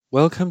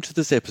Welcome to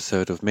this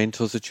episode of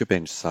Mentors at Your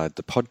Benchside,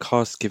 the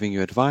podcast giving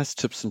you advice,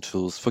 tips, and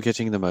tools for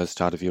getting the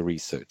most out of your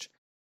research.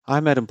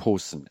 I'm Adam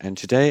Pawson, and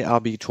today I'll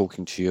be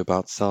talking to you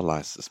about cell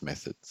lysis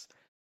methods.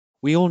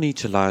 We all need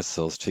to lyse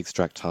cells to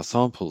extract our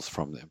samples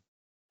from them.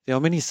 There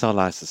are many cell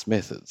lysis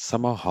methods.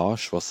 Some are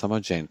harsh, while some are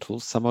gentle.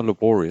 Some are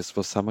laborious,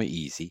 while some are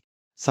easy.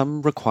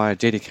 Some require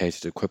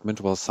dedicated equipment,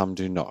 while some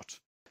do not.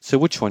 So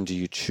which one do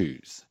you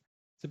choose?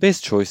 The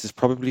best choice is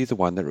probably the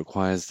one that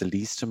requires the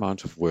least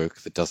amount of work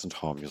that doesn't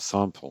harm your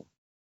sample.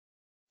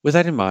 With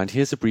that in mind,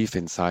 here's a brief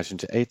insight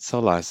into 8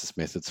 cell lysis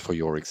methods for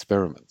your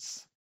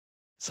experiments.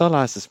 Cell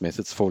lysis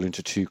methods fall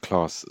into 2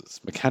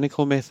 classes,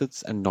 mechanical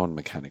methods and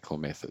non-mechanical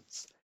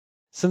methods.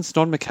 Since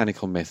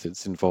non-mechanical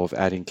methods involve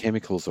adding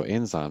chemicals or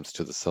enzymes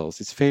to the cells,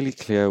 it's fairly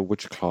clear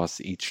which class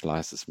each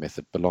lysis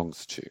method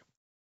belongs to.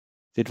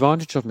 The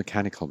advantage of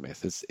mechanical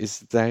methods is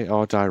that they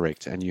are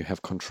direct and you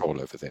have control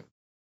over them.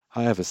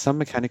 However, some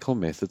mechanical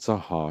methods are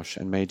harsh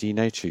and may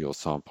denature your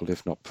sample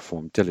if not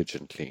performed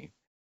diligently.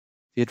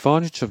 The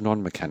advantage of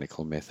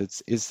non-mechanical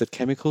methods is that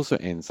chemicals or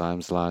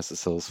enzymes lyse the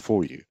cells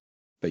for you,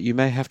 but you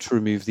may have to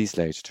remove these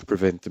later to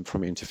prevent them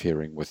from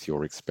interfering with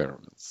your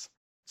experiments.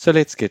 So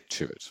let's get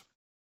to it.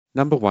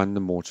 Number 1, the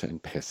mortar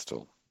and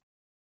pestle.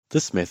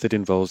 This method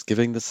involves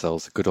giving the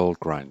cells a good old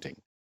grinding.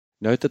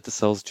 Note that the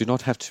cells do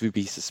not have to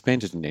be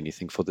suspended in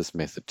anything for this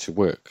method to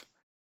work.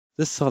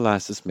 This cell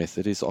lysis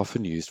method is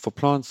often used for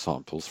plant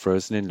samples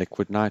frozen in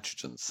liquid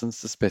nitrogen since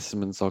the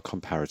specimens are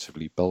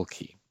comparatively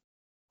bulky.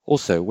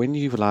 Also, when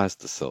you lyse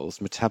the cells,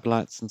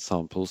 metabolites and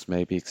samples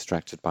may be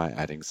extracted by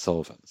adding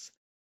solvents.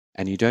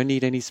 And you don't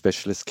need any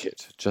specialist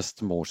kit, just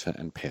the mortar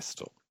and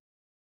pestle.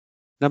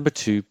 Number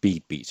 2,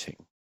 bead beating.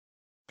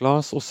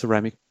 Glass or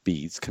ceramic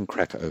beads can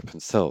crack open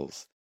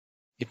cells.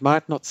 It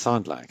might not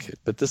sound like it,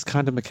 but this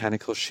kind of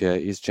mechanical shear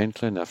is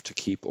gentle enough to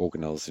keep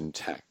organelles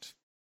intact.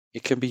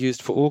 It can be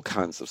used for all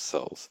kinds of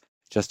cells,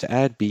 just to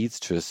add beads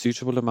to a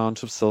suitable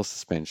amount of cell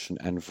suspension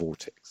and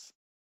vortex.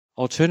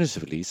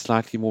 Alternatively,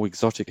 slightly more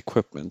exotic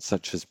equipment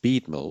such as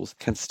bead mills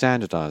can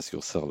standardize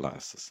your cell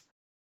lysis.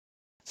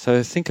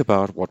 So think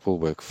about what will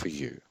work for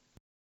you.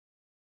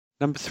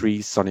 Number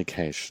 3,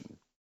 sonication.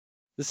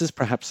 This is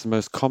perhaps the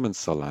most common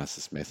cell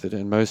lysis method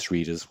and most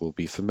readers will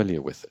be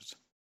familiar with it.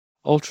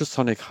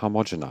 Ultrasonic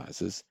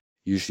homogenizers,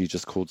 usually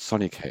just called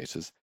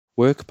sonicators,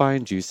 work by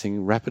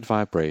inducing rapid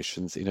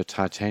vibrations in a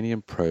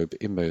titanium probe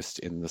immersed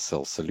in the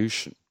cell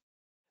solution.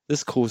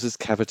 This causes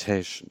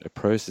cavitation, a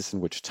process in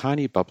which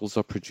tiny bubbles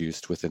are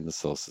produced within the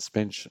cell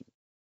suspension.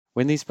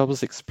 When these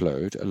bubbles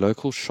explode, a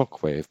local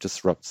shock wave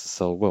disrupts the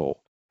cell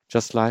wall,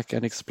 just like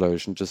an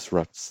explosion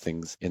disrupts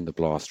things in the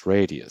blast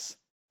radius,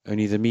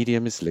 only the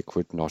medium is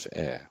liquid, not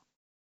air.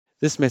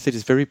 This method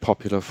is very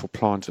popular for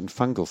plant and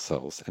fungal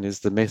cells and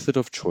is the method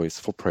of choice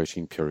for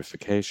protein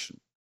purification.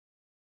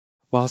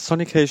 While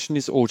sonication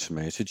is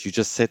automated, you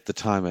just set the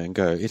timer and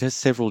go, it has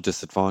several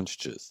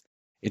disadvantages.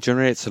 It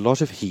generates a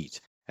lot of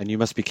heat, and you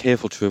must be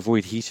careful to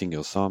avoid heating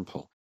your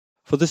sample.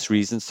 For this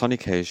reason,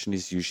 sonication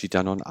is usually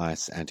done on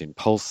ice and in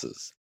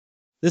pulses.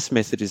 This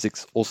method is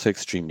also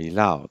extremely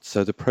loud,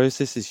 so the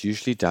process is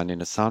usually done in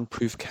a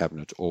soundproof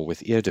cabinet or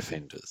with ear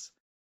defenders.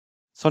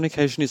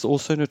 Sonication is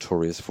also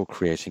notorious for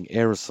creating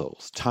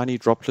aerosols, tiny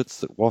droplets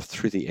that waft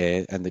through the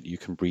air and that you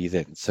can breathe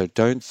in, so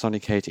don't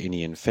sonicate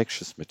any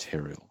infectious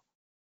material.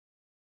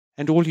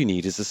 And all you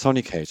need is a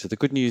sonicator. The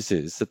good news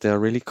is that they are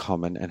really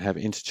common and have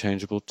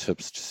interchangeable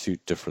tips to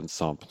suit different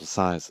sample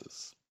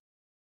sizes.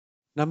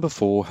 Number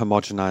 4,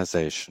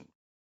 homogenization.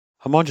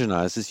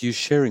 Homogenizers use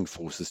shearing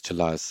forces to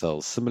lyse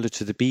cells, similar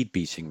to the bead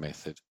beating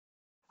method.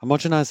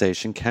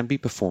 Homogenization can be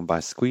performed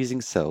by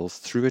squeezing cells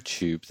through a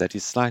tube that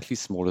is slightly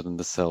smaller than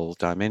the cell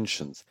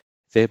dimensions,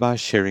 thereby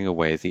shearing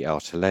away the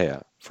outer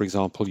layer, for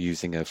example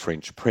using a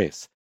French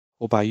press,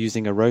 or by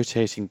using a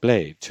rotating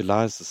blade to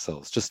lyse the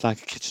cells, just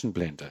like a kitchen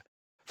blender,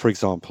 for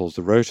example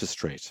the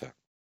rotastrator.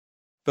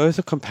 Both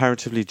are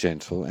comparatively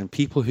gentle, and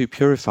people who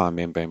purify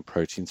membrane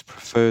proteins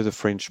prefer the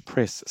French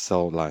press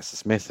cell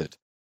lysis method.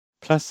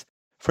 Plus,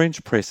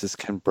 French presses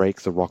can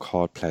break the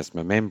rock-hard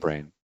plasma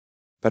membrane.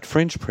 But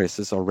French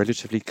presses are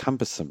relatively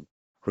cumbersome,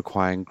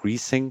 requiring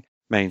greasing,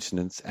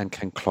 maintenance, and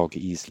can clog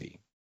easily.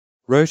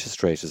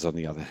 Rotastrators, on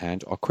the other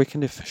hand, are quick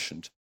and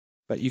efficient,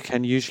 but you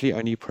can usually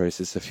only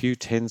process a few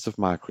tens of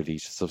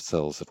microliters of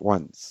cells at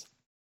once.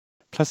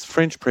 Plus,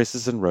 French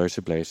presses and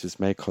rotablators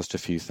may cost a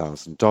few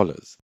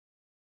 $1,000s.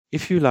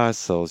 If you lyse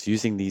cells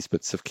using these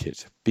bits of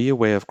kit, be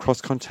aware of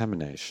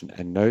cross-contamination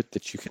and note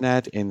that you can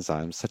add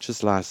enzymes such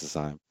as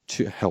lysozyme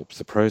to help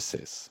the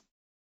process.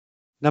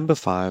 Number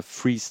 5,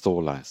 freeze-thaw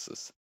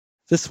lysis.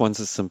 This one's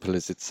as simple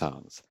as it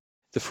sounds.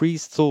 The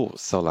freeze-thaw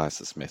cell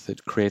lysis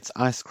method creates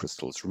ice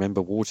crystals,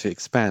 remember water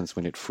expands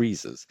when it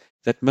freezes,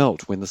 that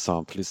melt when the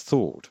sample is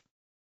thawed.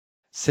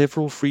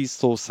 Several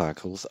freeze-thaw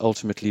cycles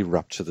ultimately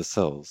rupture the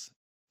cells.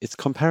 It's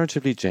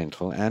comparatively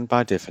gentle and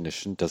by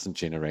definition doesn't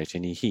generate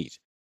any heat,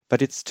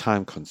 but it's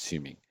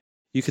time-consuming.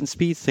 You can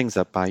speed things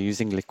up by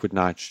using liquid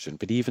nitrogen,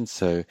 but even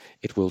so,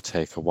 it will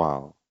take a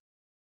while.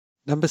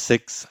 Number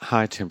 6,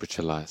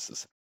 high-temperature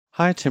lysis.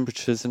 High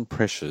temperatures and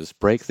pressures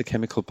break the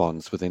chemical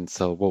bonds within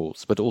cell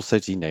walls, but also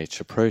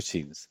denature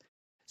proteins.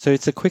 So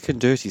it's a quick and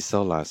dirty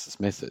cell lysis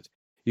method.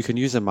 You can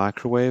use a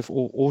microwave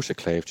or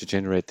autoclave to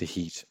generate the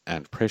heat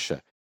and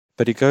pressure,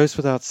 but it goes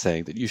without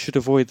saying that you should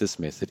avoid this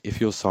method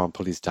if your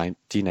sample is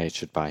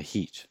denatured by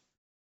heat.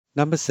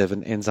 Number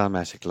 7.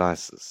 Enzymatic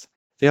lysis.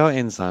 There are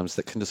enzymes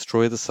that can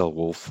destroy the cell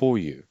wall for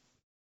you.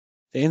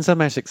 The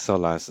enzymatic cell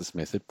lysis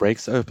method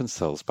breaks open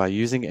cells by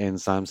using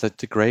enzymes that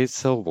degrade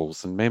cell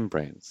walls and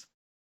membranes.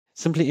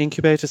 Simply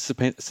incubate a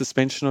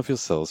suspension of your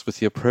cells with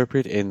the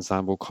appropriate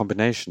enzyme or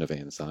combination of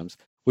enzymes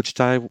which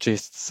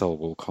digest cell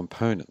wall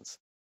components.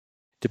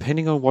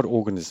 Depending on what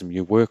organism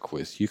you work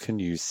with, you can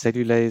use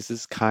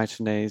cellulases,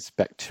 chitinase,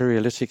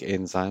 bacteriolytic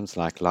enzymes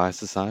like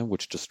lysozyme,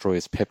 which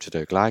destroys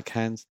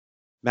peptidoglycans,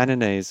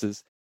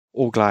 mannanases,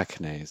 or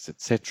glycanase,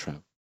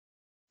 etc.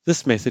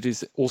 This method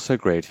is also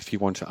great if you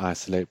want to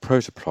isolate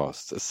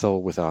protoplasts, a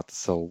cell without the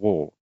cell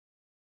wall.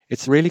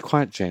 It's really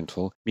quite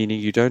gentle, meaning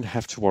you don't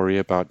have to worry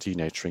about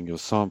denaturing your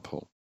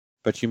sample,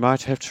 but you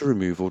might have to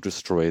remove or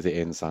destroy the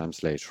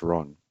enzymes later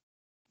on.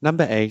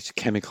 Number 8.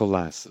 Chemical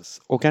lysis.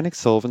 Organic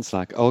solvents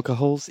like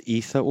alcohols,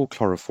 ether, or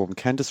chloroform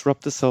can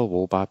disrupt the cell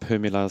wall by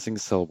permealizing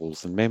cell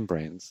walls and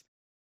membranes.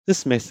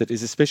 This method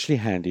is especially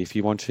handy if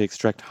you want to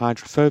extract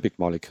hydrophobic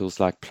molecules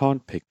like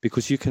plant pick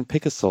because you can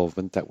pick a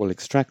solvent that will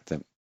extract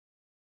them.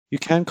 You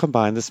can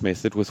combine this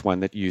method with one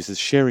that uses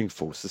shearing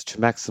forces to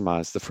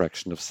maximize the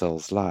fraction of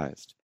cells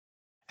lysed.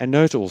 And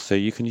note also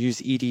you can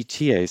use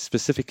EDTA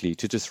specifically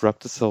to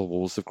disrupt the cell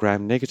walls of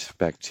gram-negative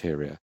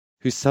bacteria,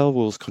 whose cell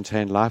walls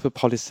contain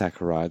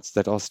lipopolysaccharides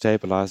that are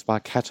stabilized by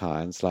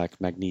cations like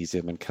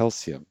magnesium and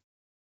calcium.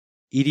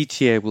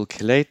 EDTA will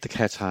chelate the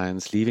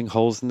cations, leaving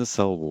holes in the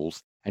cell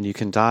walls, and you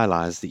can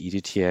dialyze the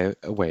EDTA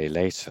away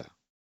later.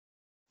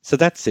 So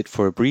that's it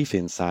for a brief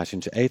insight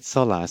into 8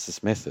 cell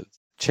lysis methods.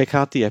 Check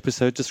out the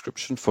episode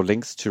description for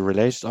links to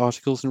related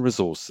articles and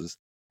resources,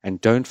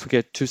 and don't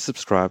forget to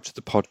subscribe to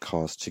the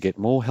podcast to get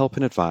more help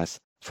and advice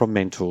from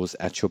mentors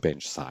at your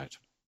bench side.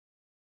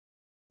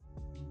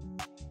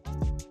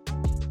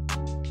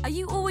 Are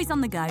you always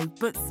on the go,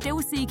 but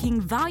still seeking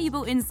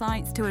valuable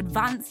insights to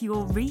advance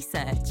your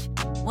research?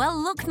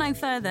 Well, look no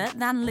further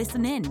than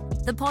Listen In,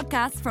 the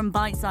podcast from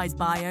Bite Size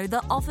Bio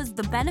that offers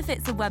the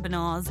benefits of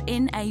webinars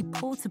in a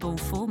portable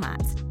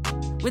format.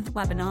 With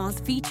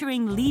webinars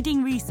featuring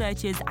leading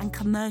researchers and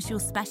commercial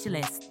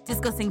specialists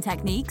discussing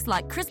techniques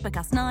like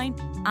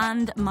CRISPR-Cas9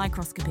 and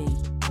microscopy.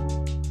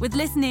 With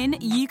Listen In,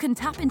 you can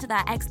tap into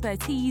their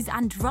expertise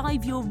and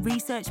drive your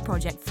research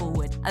project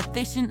forward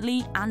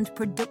efficiently and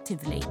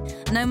productively,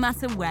 no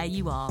matter where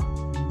you are.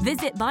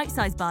 Visit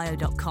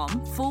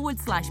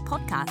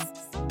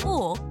bitesizebio.com/podcasts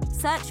or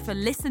search for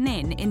Listen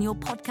In your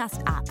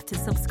podcast app to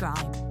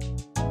subscribe.